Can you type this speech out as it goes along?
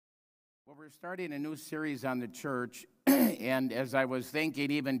Well, we're starting a new series on the church, and as I was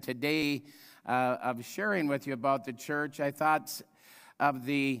thinking even today of sharing with you about the church, I thought of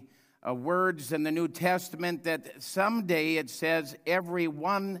the words in the New Testament that someday it says every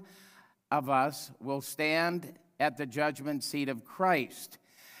one of us will stand at the judgment seat of Christ,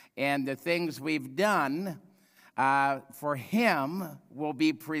 and the things we've done for Him will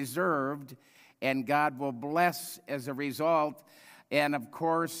be preserved, and God will bless as a result, and of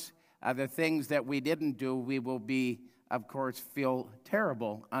course, the things that we didn't do, we will be, of course, feel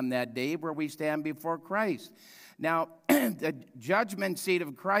terrible on that day where we stand before Christ. Now, the judgment seat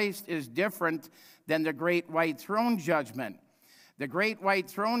of Christ is different than the great white throne judgment. The great white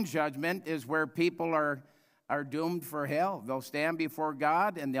throne judgment is where people are doomed for hell. They'll stand before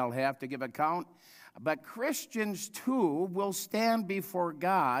God and they'll have to give account. But Christians, too, will stand before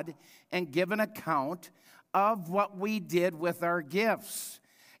God and give an account of what we did with our gifts.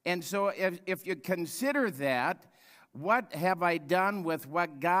 And so if you consider that, what have I done with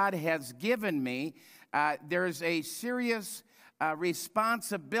what God has given me? There's a serious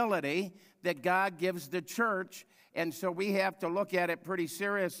responsibility that God gives the church, and so we have to look at it pretty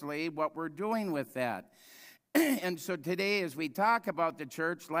seriously, what we're doing with that. And so today, as we talk about the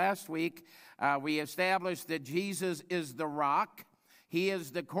church, last week we established that Jesus is the rock. He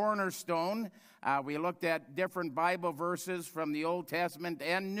is the cornerstone. We looked at different Bible verses from the Old Testament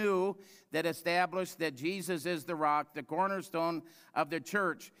and New that established that Jesus is the rock, the cornerstone of the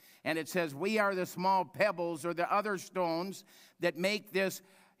church. And it says, we are the small pebbles or the other stones that make this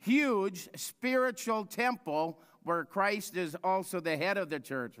huge spiritual temple where Christ is also the head of the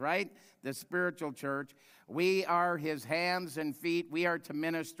church, right? The spiritual church. We are His hands and feet. We are to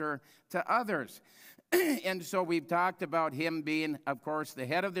minister to others. And so we've talked about Him being, of course, the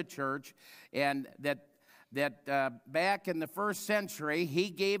head of the church, and that back in the first century, He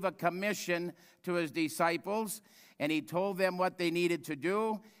gave a commission to His disciples, and He told them what they needed to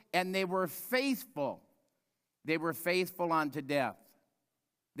do, and they were faithful. They were faithful unto death.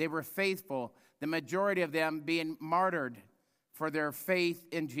 They were faithful, the majority of them being martyred for their faith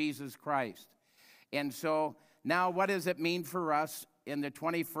in Jesus Christ. And so now what does it mean for us in the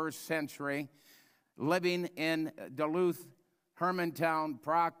 21st century, living in Duluth, Hermantown,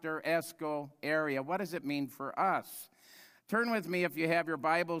 Proctor, Esco area? What does it mean for us? Turn with me, if you have your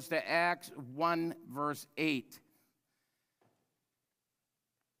Bibles, to Acts 1, verse 8.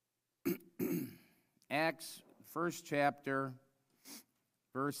 Acts, first chapter,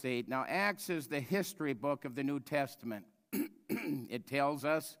 verse 8. Now, Acts is the history book of the New Testament. It tells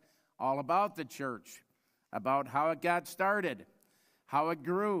us all about the church, about how it got started, how it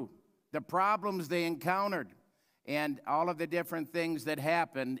grew, the problems they encountered, and all of the different things that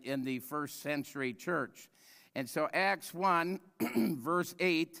happened in the first century church. And so Acts 1, verse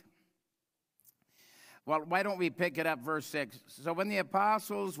 8, well, why don't we pick it up, verse 6? So when the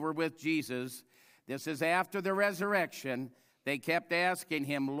apostles were with Jesus, this is after the resurrection, they kept asking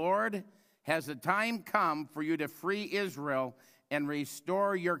Him, Lord, has the time come for you to free Israel and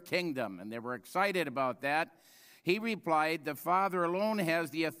restore your kingdom? And they were excited about that. He replied, the Father alone has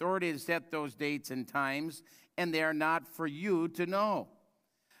the authority to set those dates and times, and they are not for you to know.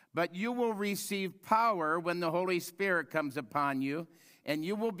 But you will receive power when the Holy Spirit comes upon you, and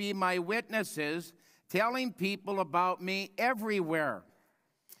you will be my witnesses, telling people about me everywhere,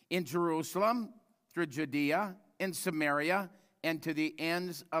 in Jerusalem, through Judea, in Samaria, and to the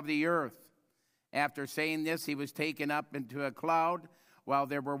ends of the earth. After saying this, He was taken up into a cloud while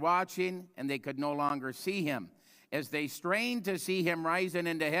they were watching, and they could no longer see Him. As they strained to see Him rising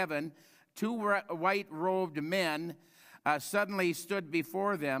into heaven, two white-robed men suddenly stood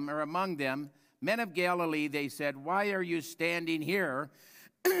before them, or among them. Men of Galilee, they said, why are you standing here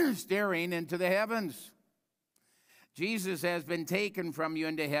staring into the heavens? Jesus has been taken from you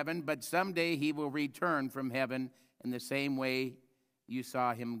into heaven, but someday He will return from heaven in the same way you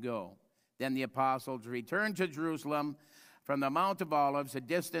saw Him go. Then the apostles returned to Jerusalem from the Mount of Olives, a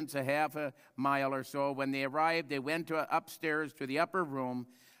distance of half a mile or so. When they arrived, they went upstairs to the upper room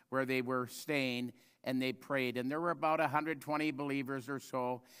where they were staying, and they prayed. And there were about 120 believers or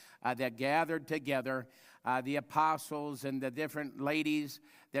so that gathered together, the apostles and the different ladies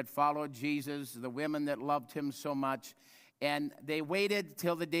that followed Jesus, the women that loved Him so much. And they waited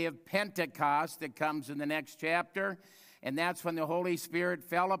till the day of Pentecost that comes in the next chapter, and that's when the Holy Spirit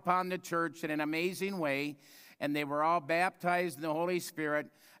fell upon the church in an amazing way, and they were all baptized in the Holy Spirit,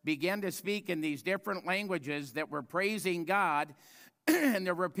 began to speak in these different languages that were praising God, and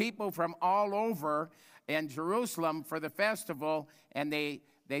there were people from all over in Jerusalem for the festival, and they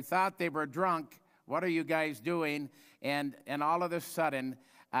thought they were drunk. What are you guys doing? And all of a sudden,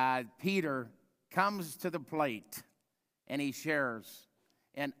 Peter comes to the plate and he shares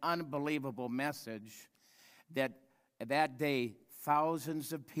an unbelievable message that day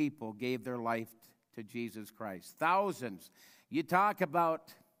thousands of people gave their life to Jesus Christ. Thousands. You talk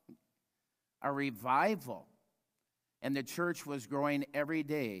about a revival. And the church was growing every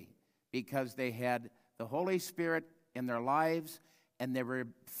day because they had the Holy Spirit in their lives and they were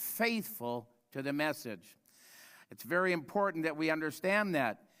faithful to the message. It's very important that we understand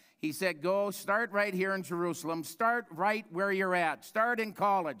that. He said, go, start right here in Jerusalem. Start right where you're at. Start in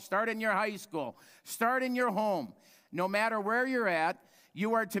college. Start in your high school. Start in your home. No matter where you're at,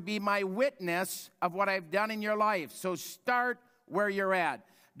 you are to be my witness of what I've done in your life. So start where you're at.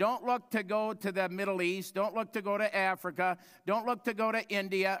 Don't look to go to the Middle East. Don't look to go to Africa. Don't look to go to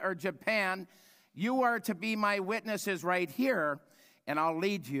India or Japan. You are to be my witnesses right here, and I'll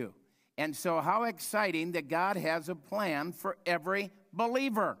lead you. And so how exciting that God has a plan for every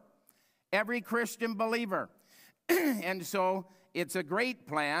believer. Every Christian believer. And so it's a great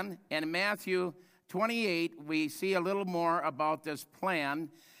plan. And in Matthew 28, we see a little more about this plan.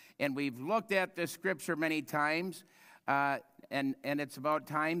 And we've looked at this scripture many times. And it's about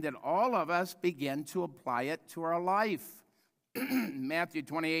time that all of us begin to apply it to our life. Matthew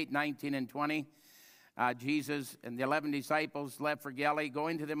 28, 19 and 20. Jesus and the 11 disciples left for Galilee,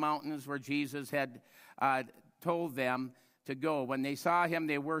 going to the mountains where Jesus had told them to go. When they saw him,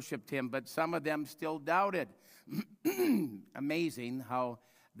 they worshiped him, but some of them still doubted. Amazing how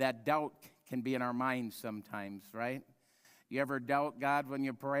that doubt can be in our minds sometimes, right? You ever doubt God when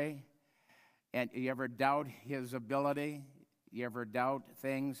you pray? And you ever doubt his ability? You ever doubt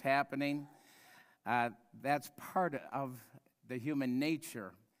things happening? That's part of the human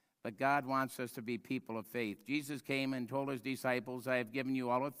nature. But God wants us to be people of faith. Jesus came and told his disciples, I have given you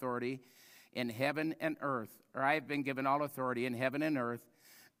all authority in heaven and earth, or I have been given all authority in heaven and earth.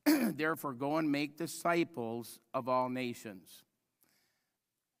 Therefore, go and make disciples of all nations.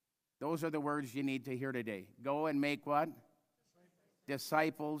 Those are the words you need to hear today. Go and make what?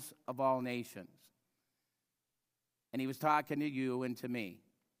 Disciples of all nations. And he was talking to you and to me.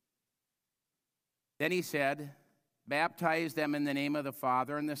 Then he said, baptize them in the name of the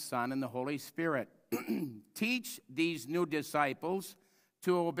Father and the Son and the Holy Spirit. Teach these new disciples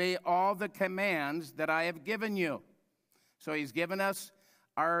to obey all the commands that I have given you. So he's given us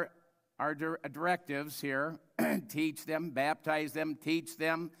our directives here. Teach them, baptize them, teach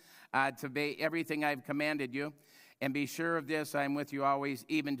them to obey everything I've commanded you. And be sure of this, I'm with you always,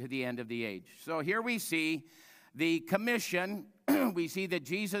 even to the end of the age. So here we see the commission. We see that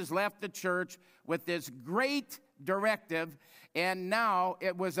Jesus left the church with this great directive, and now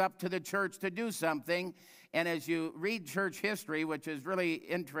it was up to the church to do something. And as you read church history, which is really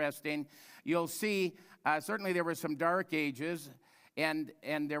interesting, you'll see certainly there were some dark ages, and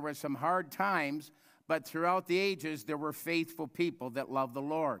there were some hard times, but throughout the ages, there were faithful people that loved the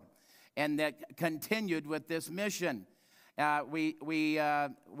Lord and that continued with this mission.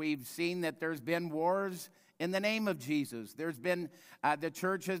 We've seen that there's been wars in the name of Jesus. There's been, the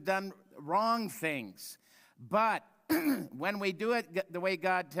church has done wrong things. But when we do it the way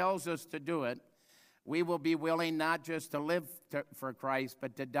God tells us to do it, we will be willing not just to live for Christ,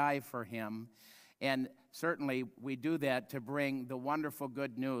 but to die for him. And certainly we do that to bring the wonderful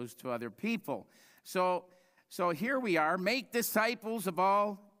good news to other people. So here we are, make disciples of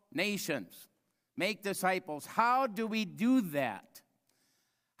all nations. Make disciples. How do we do that?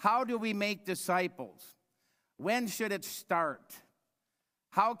 How do we make disciples? When should it start?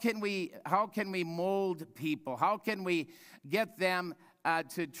 How can we mold people? How can we get them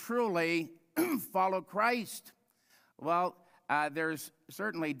to truly follow Christ? Well, there's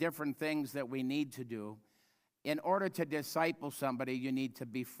certainly different things that we need to do. In order to disciple somebody, you need to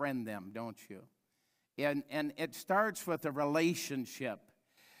befriend them, don't you? And it starts with a relationship.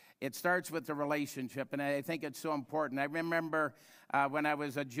 It starts with the relationship, and I think it's so important. I remember when I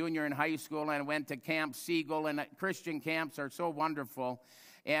was a junior in high school and I went to Camp Siegel, and Christian camps are so wonderful.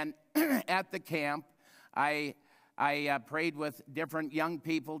 And at the camp, I prayed with different young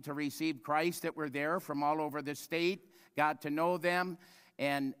people to receive Christ that were there from all over the state, got to know them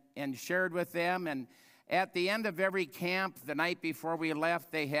and shared with them. And at the end of every camp, the night before we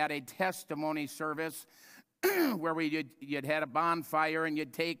left, they had a testimony service where you'd had a bonfire, and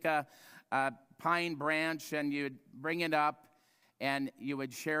you'd take a pine branch and you'd bring it up and you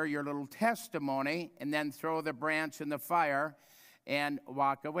would share your little testimony and then throw the branch in the fire and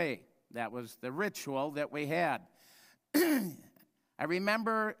walk away. That was the ritual that we had. I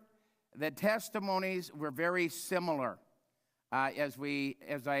remember the testimonies were very similar as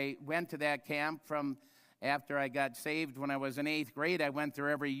I went to that camp from After I got saved when I was in 8th grade, I went there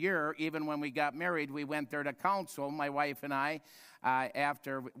every year. Even when we got married, we went there to counsel, my wife and I,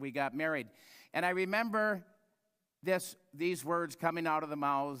 after we got married. And I remember these words coming out of the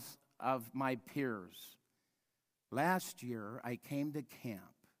mouths of my peers. Last year, I came to camp,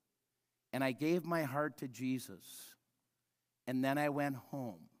 and I gave my heart to Jesus, and then I went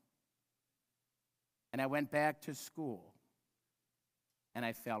home, and I went back to school, and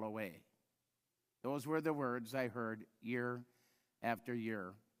I fell away. Those were the words I heard year after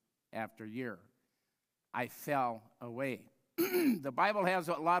year after year. I fell away. The Bible has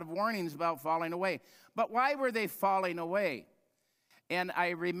a lot of warnings about falling away. But why were they falling away? And I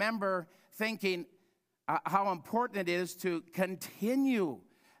remember thinking how important it is to continue.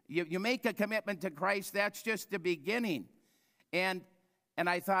 You make a commitment to Christ, that's just the beginning. And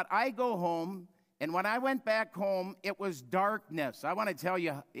I thought, I go home, and when I went back home, it was darkness. I want to tell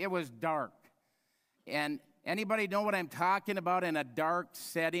you, it was dark. And anybody know what I'm talking about in a dark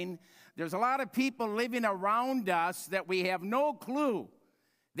setting? There's a lot of people living around us that we have no clue.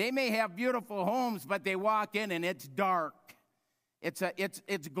 They may have beautiful homes, but they walk in and it's dark. It's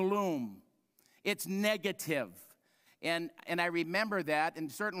gloom. It's negative. And I remember that,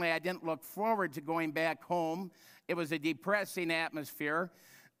 and certainly I didn't look forward to going back home. It was a depressing atmosphere.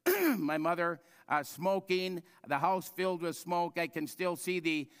 My mother smoking, the house filled with smoke. I can still see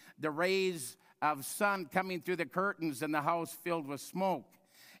the rays of sun coming through the curtains, and the house filled with smoke,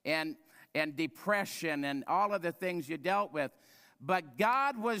 and depression, and all of the things you dealt with. But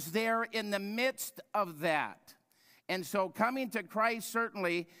God was there in the midst of that. And so coming to Christ,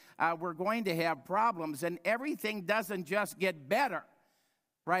 certainly we're going to have problems, and everything doesn't just get better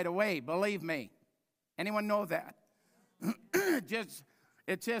right away, believe me. Anyone know that?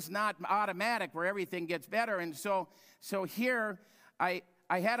 It's just not automatic where everything gets better. And so here I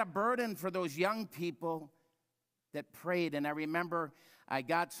had a burden for those young people that prayed, and I remember I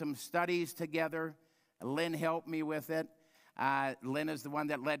got some studies together. Lynn helped me with it. Lynn is the one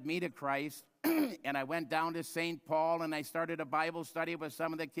that led me to Christ, and I went down to St. Paul, and I started a Bible study with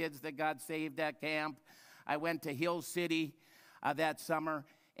some of the kids that got saved at camp. I went to Hill City that summer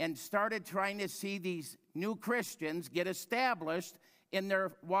and started trying to see these new Christians get established in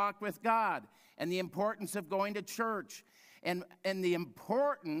their walk with God, and the importance of going to church, and the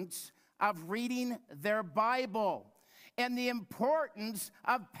importance of reading their Bible, and the importance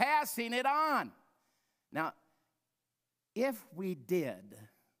of passing it on. Now, if we did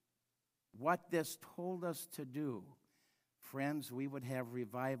what this told us to do, friends, we would have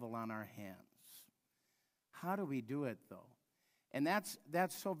revival on our hands. How do we do it, though? And that's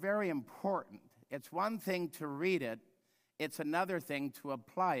so very important. It's one thing to read it. It's another thing to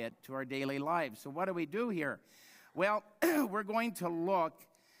apply it to our daily lives. So what do we do here? Well, we're going to look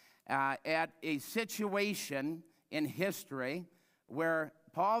at a situation in history where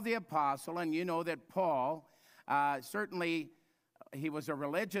Paul the Apostle, and you know that Paul, certainly he was a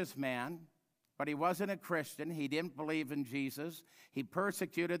religious man, but he wasn't a Christian. He didn't believe in Jesus. He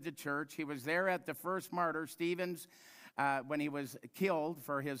persecuted the church. He was there at the first martyr, Stephen's, when he was killed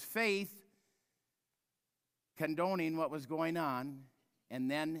for his faith, condoning what was going on, and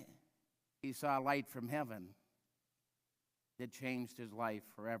then he saw a light from heaven that changed his life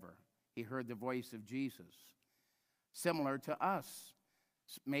forever. He heard the voice of Jesus. Similar to us.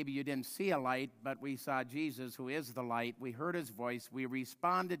 Maybe you didn't see a light, but we saw Jesus, who is the light. We heard his voice. We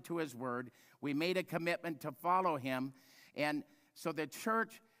responded to his word. We made a commitment to follow him. And so the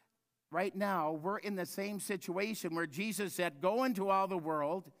church, right now, we're in the same situation where Jesus said, go into all the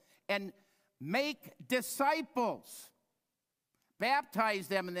world and make disciples. Baptize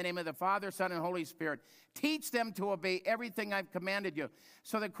them in the name of the Father, Son, and Holy Spirit. Teach them to obey everything I've commanded you.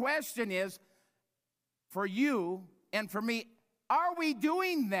 So the question is, for you and for me, are we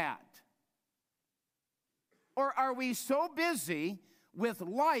doing that? Or are we so busy with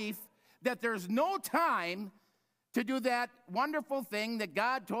life that there's no time to do that wonderful thing that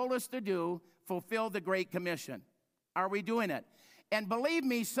God told us to do, fulfill the Great Commission? Are we doing it? And believe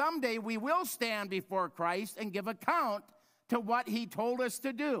me, someday we will stand before Christ and give account to what he told us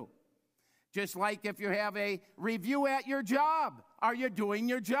to do. Just like if you have a review at your job, are you doing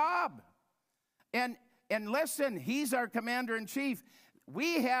your job? And listen, he's our commander-in-chief.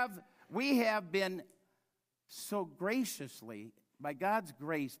 We have been so graciously, by God's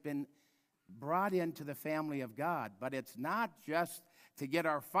grace, been brought into the family of God. But it's not just to get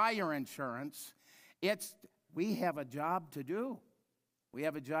our fire insurance. We have a job to do. We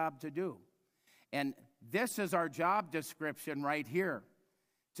have a job to do. And this is our job description right here.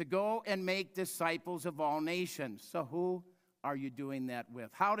 To go and make disciples of all nations. So who are you doing that with?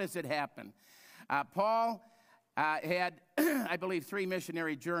 How does it happen? Paul had, I believe, 3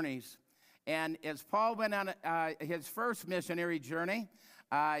 missionary journeys. And as Paul went on his first missionary journey,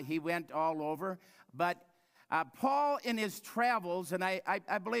 he went all over. But Paul, in his travels, and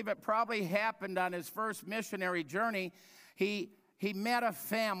I believe it probably happened on his first missionary journey, he met a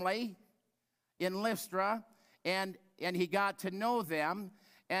family in Lystra, and he got to know them.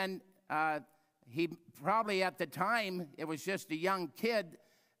 And he probably at the time, it was just a young kid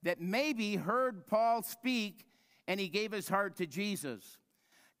that maybe heard Paul speak, and he gave his heart to Jesus.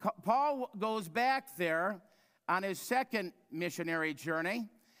 Paul goes back there on his second missionary journey,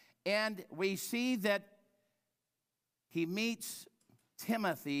 and we see that he meets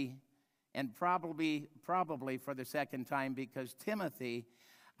Timothy, and probably for the second time, because Timothy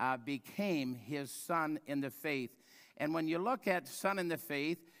became his son in the faith. And when you look at son in the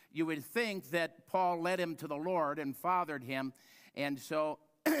faith, you would think that Paul led him to the Lord and fathered him. And so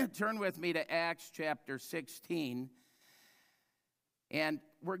turn with me to Acts chapter 16. And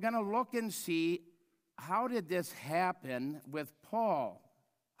we're going to look and see, how did this happen with Paul?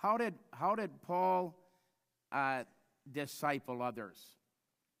 How did Paul disciple others?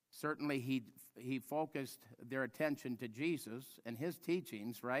 Certainly he focused their attention to Jesus and his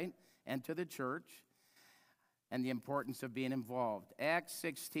teachings, right? And to the church, and the importance of being involved. Acts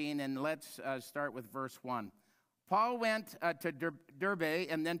 16, and let's start with verse 1. Paul went to Derbe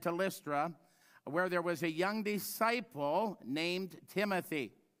and then to Lystra, where there was a young disciple named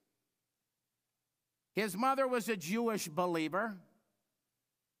Timothy. His mother was a Jewish believer,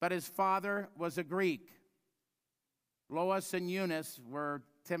 but his father was a Greek. Lois and Eunice were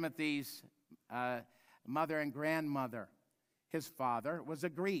Timothy's mother and grandmother. His father was a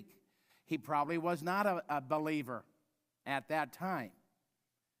Greek. He probably was not a believer at that time.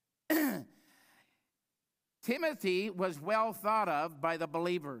 Timothy was well thought of by the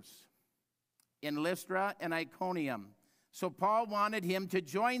believers in Lystra and Iconium, so Paul wanted him to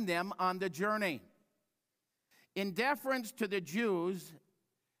join them on the journey. In deference to the Jews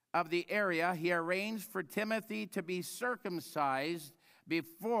of the area, he arranged for Timothy to be circumcised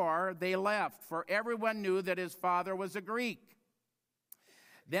before they left, for everyone knew that his father was a Greek.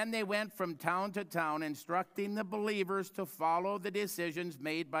 Then they went from town to town, instructing the believers to follow the decisions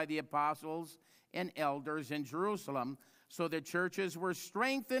made by the apostles and elders in Jerusalem. So the churches were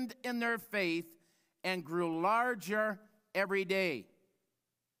strengthened in their faith and grew larger every day.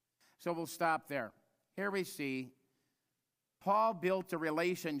 So we'll stop there. Here we see Paul built a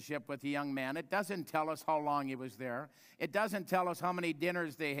relationship with the young man. It doesn't tell us how long he was there. It doesn't tell us how many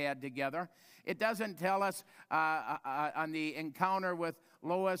dinners they had together. It doesn't tell us on the encounter with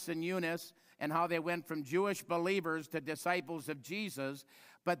Lois and Eunice and how they went from Jewish believers to disciples of Jesus.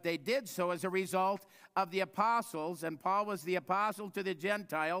 But they did so as a result of the apostles, and Paul was the apostle to the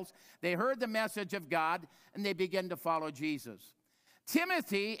Gentiles. They heard the message of God, and they began to follow Jesus.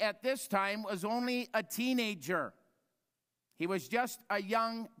 Timothy, at this time, was only a teenager. He was just a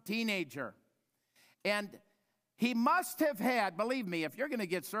young teenager. And he must have had, believe me, if you're going to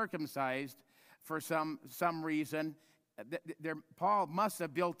get circumcised for some reason, Paul must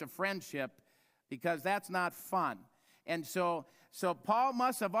have built a friendship, because that's not fun. And so Paul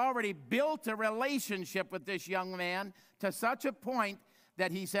must have already built a relationship with this young man to such a point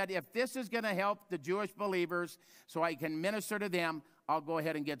that he said, if this is going to help the Jewish believers so I can minister to them, I'll go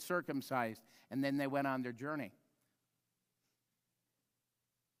ahead and get circumcised. And then they went on their journey.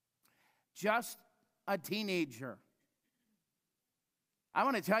 Just a teenager. I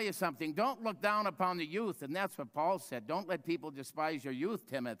want to tell you something. Don't look down upon the youth, and that's what Paul said. Don't let people despise your youth,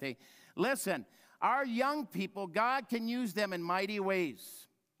 Timothy. Listen, our young people, God can use them in mighty ways.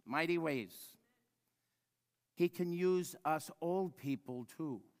 Mighty ways. He can use us old people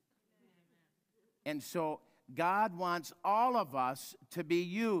too. And so God wants all of us to be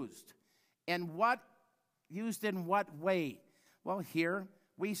used. And used in what way? Well, here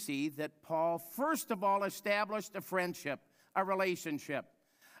we see that Paul, first of all, established a friendship, a relationship.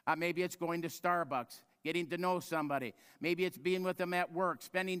 Maybe it's going to Starbucks, getting to know somebody. Maybe it's being with them at work,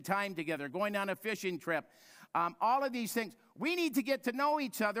 spending time together, going on a fishing trip. All of these things. We need to get to know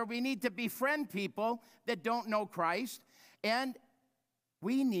each other. We need to befriend people that don't know Christ. And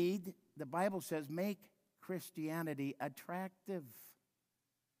we need, the Bible says, make Christianity attractive.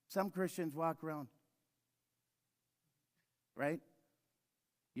 Some Christians walk around, right?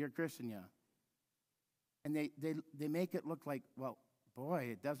 You're a Christian, yeah. And they make it look like, well, boy,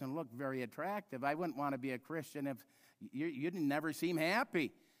 it doesn't look very attractive. I wouldn't want to be a Christian if you'd never seem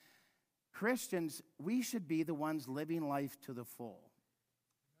happy. Christians, we should be the ones living life to the full.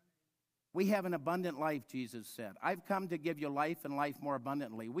 We have an abundant life, Jesus said. I've come to give you life and life more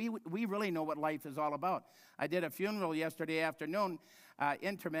abundantly. We really know what life is all about. I did a funeral yesterday afternoon,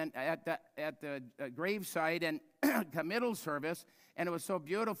 interment at the graveside and committal service, and it was so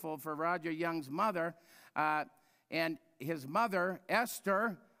beautiful for Roger Young's mother. And his mother,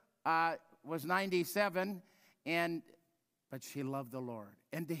 Esther, was 97, but she loved the Lord.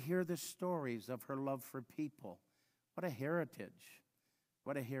 And to hear the stories of her love for people, what a heritage.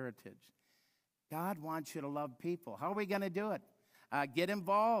 What a heritage. God wants you to love people. How are we going to do it? Get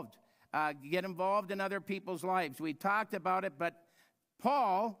involved. Get involved in other people's lives. We talked about it, but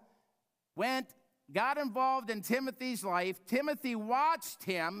Paul got involved in Timothy's life. Timothy watched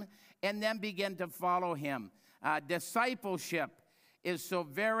him and then began to follow him. Discipleship is so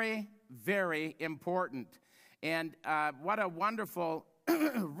very, very important. And what a wonderful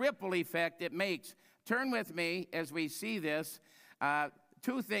ripple effect it makes. Turn with me as we see this.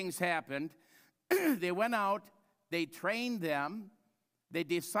 Two things happened. They went out, they trained them, they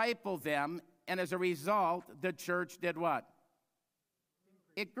discipled them, and as a result, the church did what?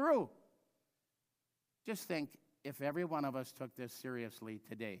 It grew. Just think if every one of us took this seriously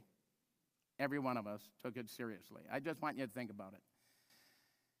today. Every one of us took it seriously. I just want you to think about it.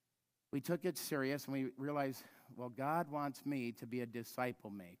 We took it serious and we realized, well, God wants me to be a disciple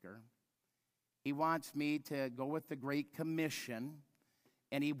maker. He wants me to go with the Great Commission.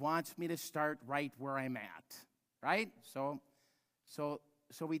 And he wants me to start right where I'm at, right? So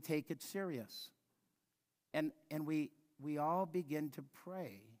we take it serious. And we all begin to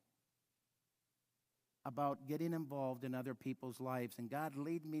pray about getting involved in other people's lives. And God,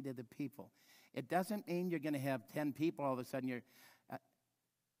 lead me to the people. It doesn't mean you're going to have 10 people all of a sudden.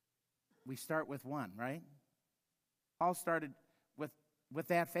 We start with one, right? Paul started with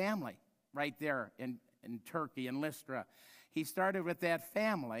that family right there in Turkey and Lystra. He started with that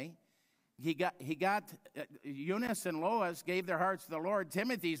family. He got Eunice and Lois gave their hearts to the Lord.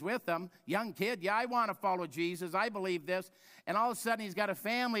 Timothy's with them, young kid. Yeah, I want to follow Jesus. I believe this. And all of a sudden, he's got a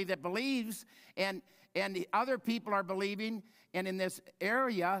family that believes, and the other people are believing. And in this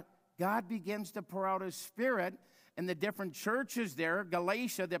area, God begins to pour out His Spirit in the different churches there.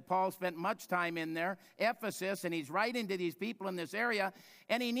 Galatia, that Paul spent much time in there. Ephesus, and he's writing to these people in this area.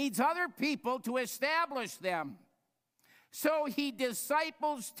 And he needs other people to establish them. So he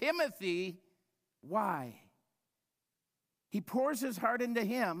disciples Timothy. Why? He pours his heart into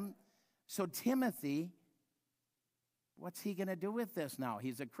him. So Timothy, what's he going to do with this now?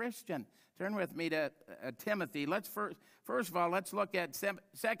 He's a Christian. Turn with me to Timothy. Let's first of all, let's look at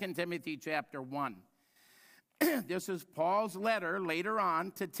 2 Timothy chapter 1. This is Paul's letter later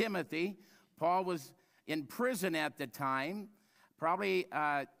on to Timothy. Paul was in prison at the time, probably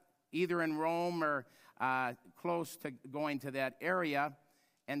either in Rome or close to going to that area.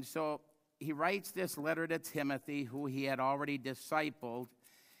 And so he writes this letter to Timothy, who he had already discipled.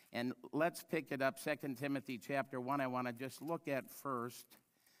 And let's pick it up, 2 Timothy chapter 1. I want to just look at first.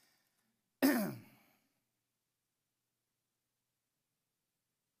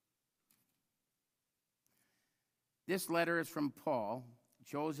 This letter is from Paul,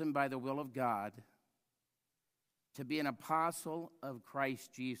 chosen by the will of God to be an apostle of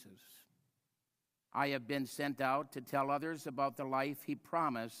Christ Jesus. I have been sent out to tell others about the life he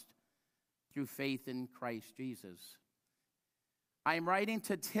promised through faith in Christ Jesus. I am writing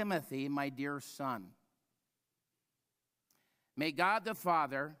to Timothy, my dear son. May God the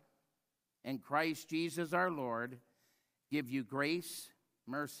Father and Christ Jesus our Lord give you grace,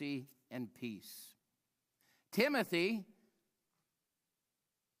 mercy, and peace. Timothy,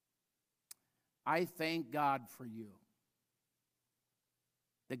 I thank God for you.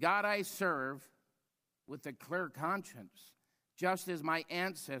 The God I serve with a clear conscience, just as my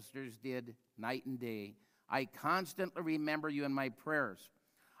ancestors did night and day. I constantly remember you in my prayers.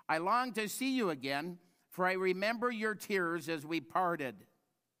 I long to see you again, for I remember your tears as we parted.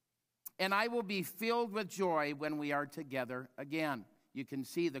 And I will be filled with joy when we are together again. You can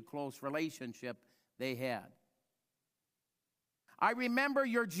see the close relationship they had. I remember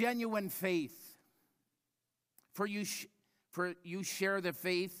your genuine faith, for you share the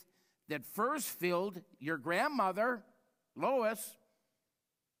faith that first filled your grandmother, Lois.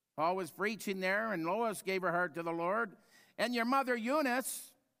 Paul was preaching there, and Lois gave her heart to the Lord, and your mother,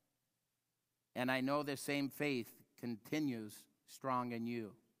 Eunice. And I know the same faith continues strong in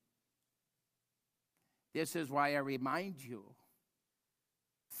you. This is why I remind you,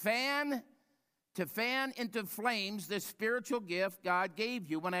 fan into flames the spiritual gift God gave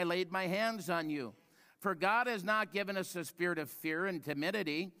you when I laid my hands on you. For God has not given us a spirit of fear and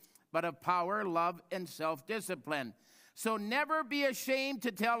timidity, but of power, love, and self-discipline. So never be ashamed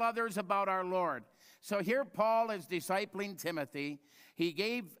to tell others about our Lord. So here Paul is discipling Timothy. He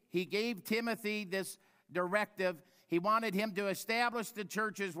gave Timothy this directive. He wanted him to establish the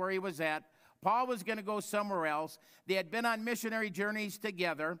churches where he was at. Paul was going to go somewhere else. They had been on missionary journeys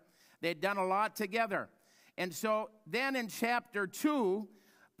together. They had done a lot together. And so then in chapter 2,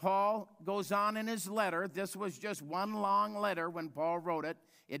 Paul goes on in his letter. This was just one long letter when Paul wrote it.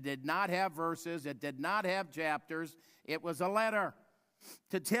 It did not have verses. It did not have chapters. It was a letter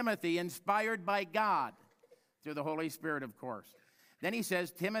to Timothy, inspired by God, through the Holy Spirit, of course. Then he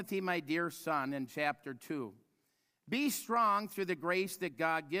says, Timothy, my dear son, in chapter 2, be strong through the grace that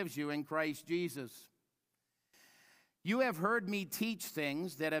God gives you in Christ Jesus. You have heard me teach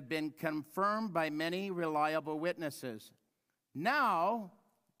things that have been confirmed by many reliable witnesses. Now,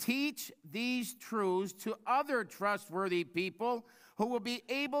 teach these truths to other trustworthy people who will be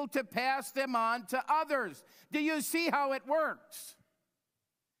able to pass them on to others. Do you see how it works?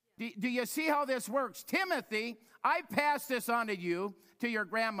 Do you see how this works? Timothy, I pass this on to you, to your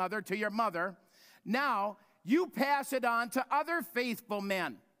grandmother, to your mother. Now, you pass it on to other faithful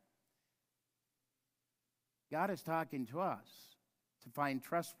men. God is talking to us to find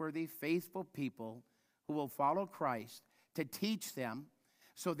trustworthy, faithful people who will follow Christ, to teach them,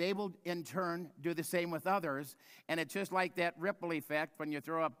 so they will in turn do the same with others. And it's just like that ripple effect when you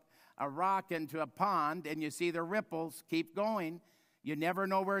throw a rock into a pond and you see the ripples keep going. You never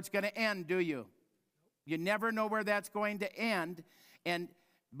know where it's going to end, do you? You never know where that's going to end. And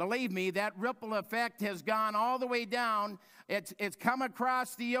believe me, that ripple effect has gone all the way down. It's come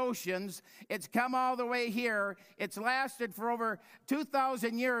across the oceans. It's come all the way here. It's lasted for over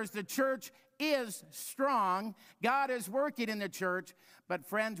 2,000 years. The church is strong. God is working in the church. But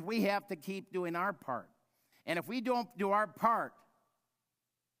friends, we have to keep doing our part. And if we don't do our part,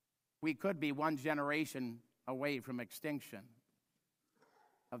 we could be one generation away from extinction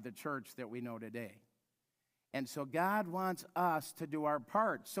of the church that we know today. And so God wants us to do our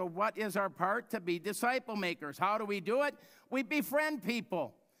part. So what is our part? To be disciple makers. How do we do it? We befriend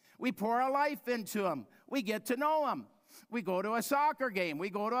people. We pour our life into them. We get to know them. We go to a soccer game. We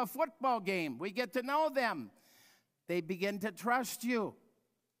go to a football game. We get to know them. They begin to trust you.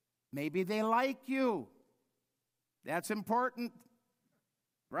 Maybe they like you. That's important,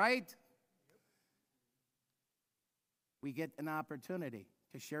 right? We get an opportunity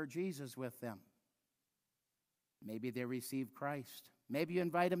to share Jesus with them. Maybe they receive Christ. Maybe you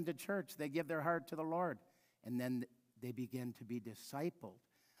invite them to church. They give their heart to the Lord. And then they begin to be discipled.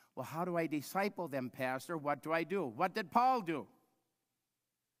 Well, how do I disciple them, Pastor? What do I do? What did Paul do?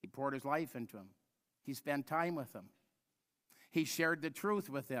 He poured his life into them. He spent time with them. He shared the truth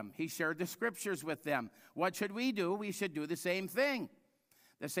with them. He shared the scriptures with them. What should we do? We should do the same thing.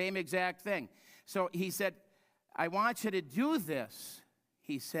 The same exact thing. So he said, I want you to do this.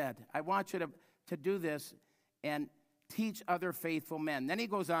 He said, I want you to do this and teach other faithful men. Then he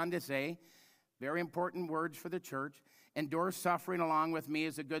goes on to say, very important words for the church, endure suffering along with me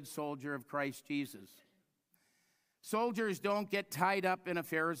as a good soldier of Christ Jesus. Soldiers don't get tied up in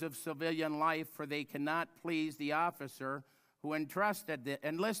affairs of civilian life, for they cannot please the officer who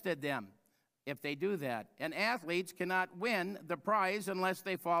enlisted them if they do that. And athletes cannot win the prize unless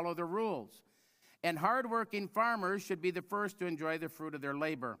they follow the rules. And hardworking farmers should be the first to enjoy the fruit of their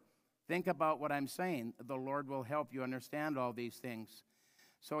labor. Think about what I'm saying. The Lord will help you understand all these things.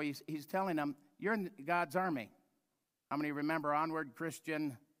 So he's telling them, you're in God's army. How many remember Onward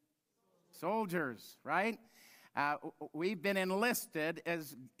Christian Soldiers, right? We've been enlisted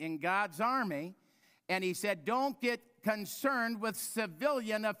as in God's army. And he said, don't get concerned with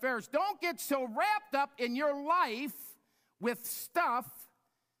civilian affairs. Don't get so wrapped up in your life with stuff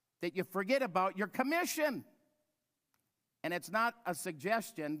that you forget about your commission. And it's not a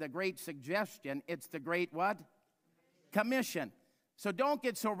suggestion, the great suggestion. It's the great what? Commission. So don't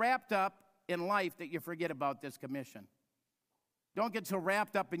get so wrapped up in life that you forget about this commission. Don't get so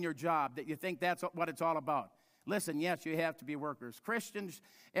wrapped up in your job that you think that's what it's all about. Listen, yes, you have to be workers. Christians,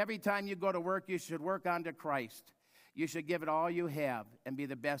 every time you go to work, you should work unto Christ. You should give it all you have and be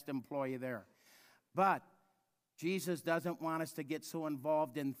the best employee there. But Jesus doesn't want us to get so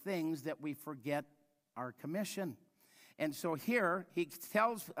involved in things that we forget our commission. And so here he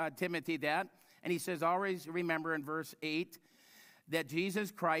tells Timothy that, and he says, always remember in verse 8 that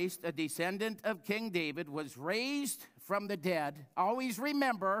Jesus Christ, a descendant of King David, was raised from the dead. Always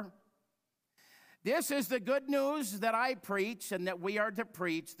remember, this is the good news that I preach and that we are to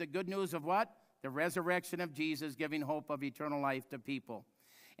preach. The good news of what? The resurrection of Jesus, giving hope of eternal life to people.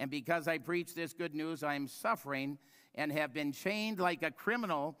 And because I preach this good news, I am suffering and have been chained like a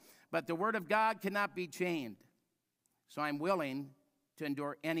criminal, but the word of God cannot be chained. So I'm willing to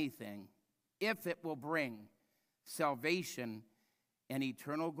endure anything if it will bring salvation and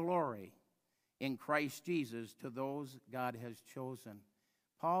eternal glory in Christ Jesus to those God has chosen.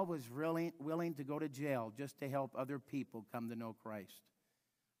 Paul was really willing to go to jail just to help other people come to know Christ.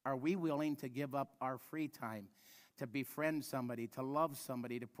 Are we willing to give up our free time to befriend somebody, to love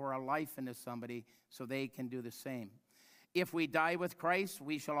somebody, to pour our life into somebody so they can do the same? If we die with Christ,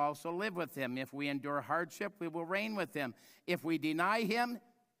 we shall also live with him. If we endure hardship, we will reign with him. If we deny him,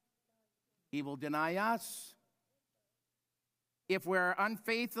 he will deny us. If we're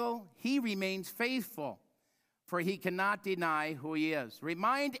unfaithful, he remains faithful, for he cannot deny who he is.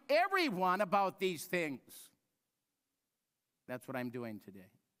 Remind everyone about these things. That's what I'm doing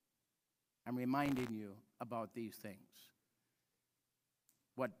today. I'm reminding you about these things.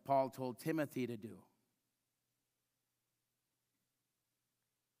 What Paul told Timothy to do.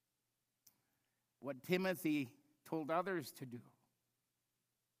 What Timothy told others to do.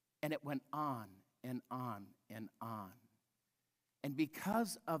 And it went on and on and on. And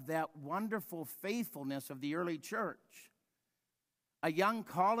because of that wonderful faithfulness of the early church, a young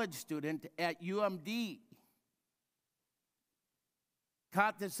college student at UMD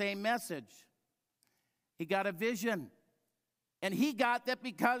caught the same message. He got a vision. And he got that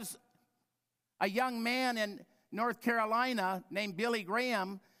because a young man in North Carolina named Billy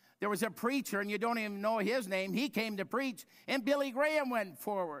Graham, there was a preacher, and you don't even know his name. He came to preach, and Billy Graham went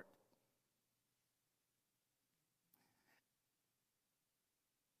forward.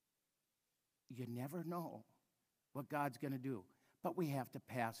 You never know what God's going to do. But we have to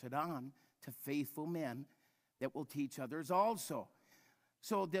pass it on to faithful men that will teach others also.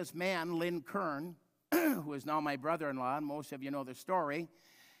 So this man, Lynn Kern, who is now my brother-in-law, and most of you know the story,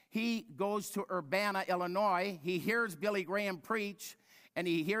 he goes to Urbana, Illinois. He hears Billy Graham preach, and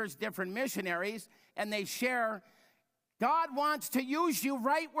he hears different missionaries, and they share, God wants to use you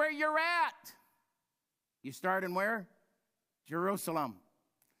right where you're at. You start in where? Jerusalem.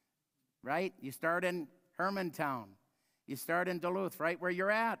 Right? You start in Hermantown. You start in Duluth, right where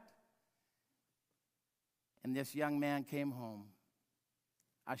you're at. And this young man came home,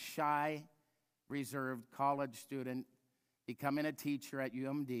 a shy, reserved college student, becoming a teacher at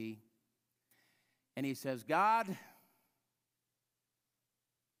UMD. And he says, God,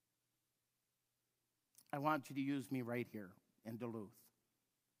 I want you to use me right here in Duluth.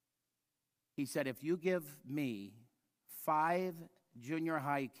 He said, if you give me 5 junior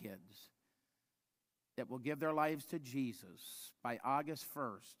high kids that will give their lives to Jesus by August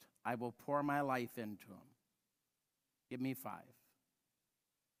 1st, I will pour my life into them. Give me 5.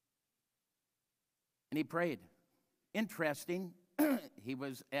 And he prayed. Interesting, he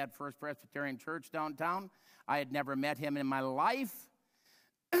was at First Presbyterian Church downtown. I had never met him in my life.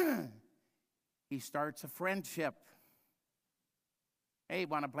 He starts a friendship. Hey,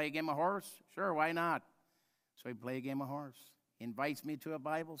 want to play a game of horse? Sure, why not? So we play a game of horse. He invites me to a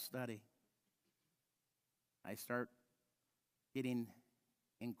Bible study. I start getting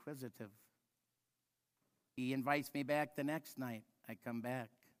inquisitive. He invites me back the next night. I come back.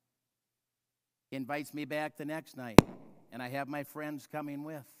 He invites me back the next night, and I have my friends coming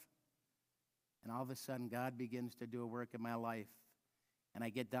with. And all of a sudden, God begins to do a work in my life. And I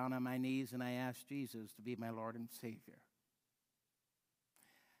get down on my knees and I ask Jesus to be my Lord and Savior.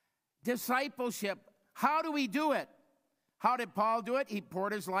 Discipleship. How do we do it? How did Paul do it? He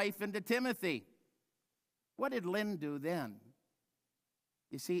poured his life into Timothy. What did Lynn do then?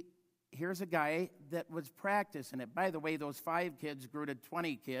 You see, here's a guy that was practicing it. By the way, those 5 kids grew to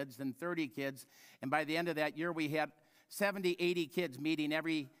 20 kids, then 30 kids. And by the end of that year, we had 70, 80 kids meeting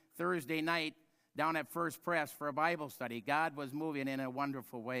every Thursday night down at First Pres for a Bible study. God was moving in a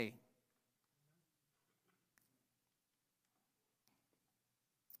wonderful way.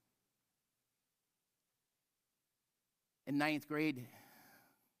 In 9th grade,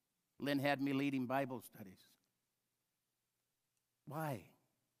 Lynn had me leading Bible studies. Why?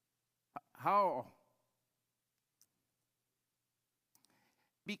 How?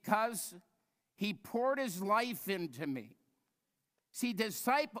 Because he poured his life into me. See,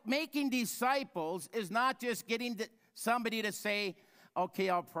 making disciples is not just getting somebody to say, okay,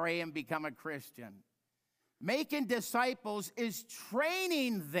 I'll pray and become a Christian. Making disciples is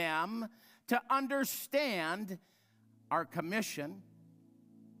training them to understand our commission.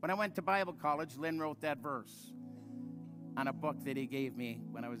 When I went to Bible college, Lynn wrote that verse on a book that he gave me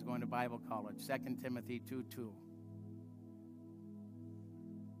when I was going to Bible college, 2 Timothy 2:2.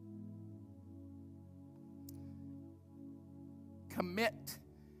 Commit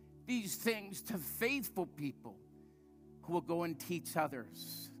these things to faithful people who will go and teach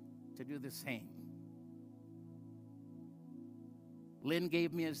others to do the same. Lynn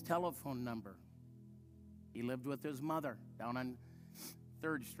gave me his telephone number. He lived with his mother down on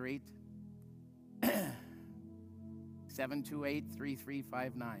 3rd Street,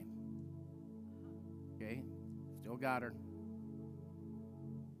 728-3359. Okay, still got her.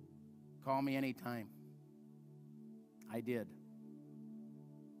 Call me anytime. I did.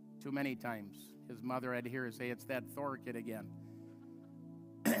 Too many times. His mother had to hear her say, "It's that Thor kid again."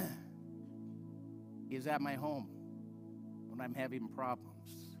 He's at my home when I'm having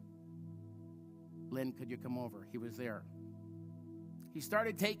problems. "Lynn, could you come over?" He was there. He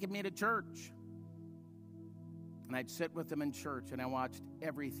started taking me to church. And I'd sit with him in church, and I watched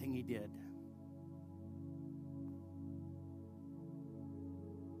everything he did.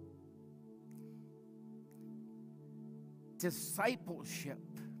 Discipleship.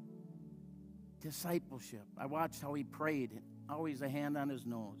 Discipleship. I watched how he prayed, always a hand on his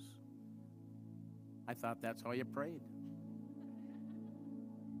nose. I thought that's how you prayed.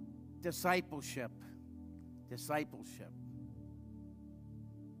 Discipleship. Discipleship.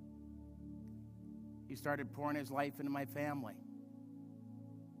 He started pouring his life into my family.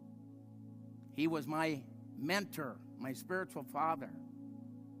 He was my mentor, my spiritual father,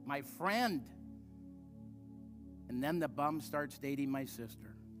 my friend. And then the bum starts dating my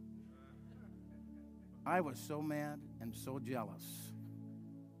sister. I was so mad and so jealous.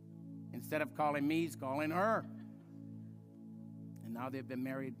 Instead of calling me, he's calling her. And now they've been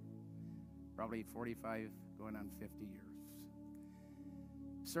married probably 45, going on 50 years.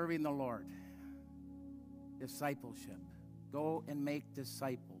 Serving the Lord. Discipleship. Go and make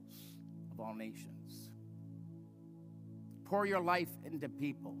disciples of all nations. Pour your life into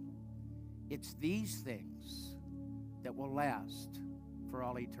people. It's these things that will last for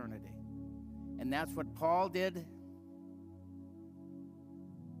all eternity. And that's what Paul did.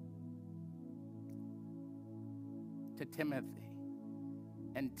 To Timothy.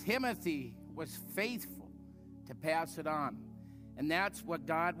 And Timothy was faithful to pass it on. And that's what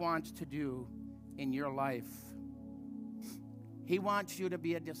God wants to do in your life. He wants you to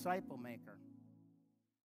be a disciple maker.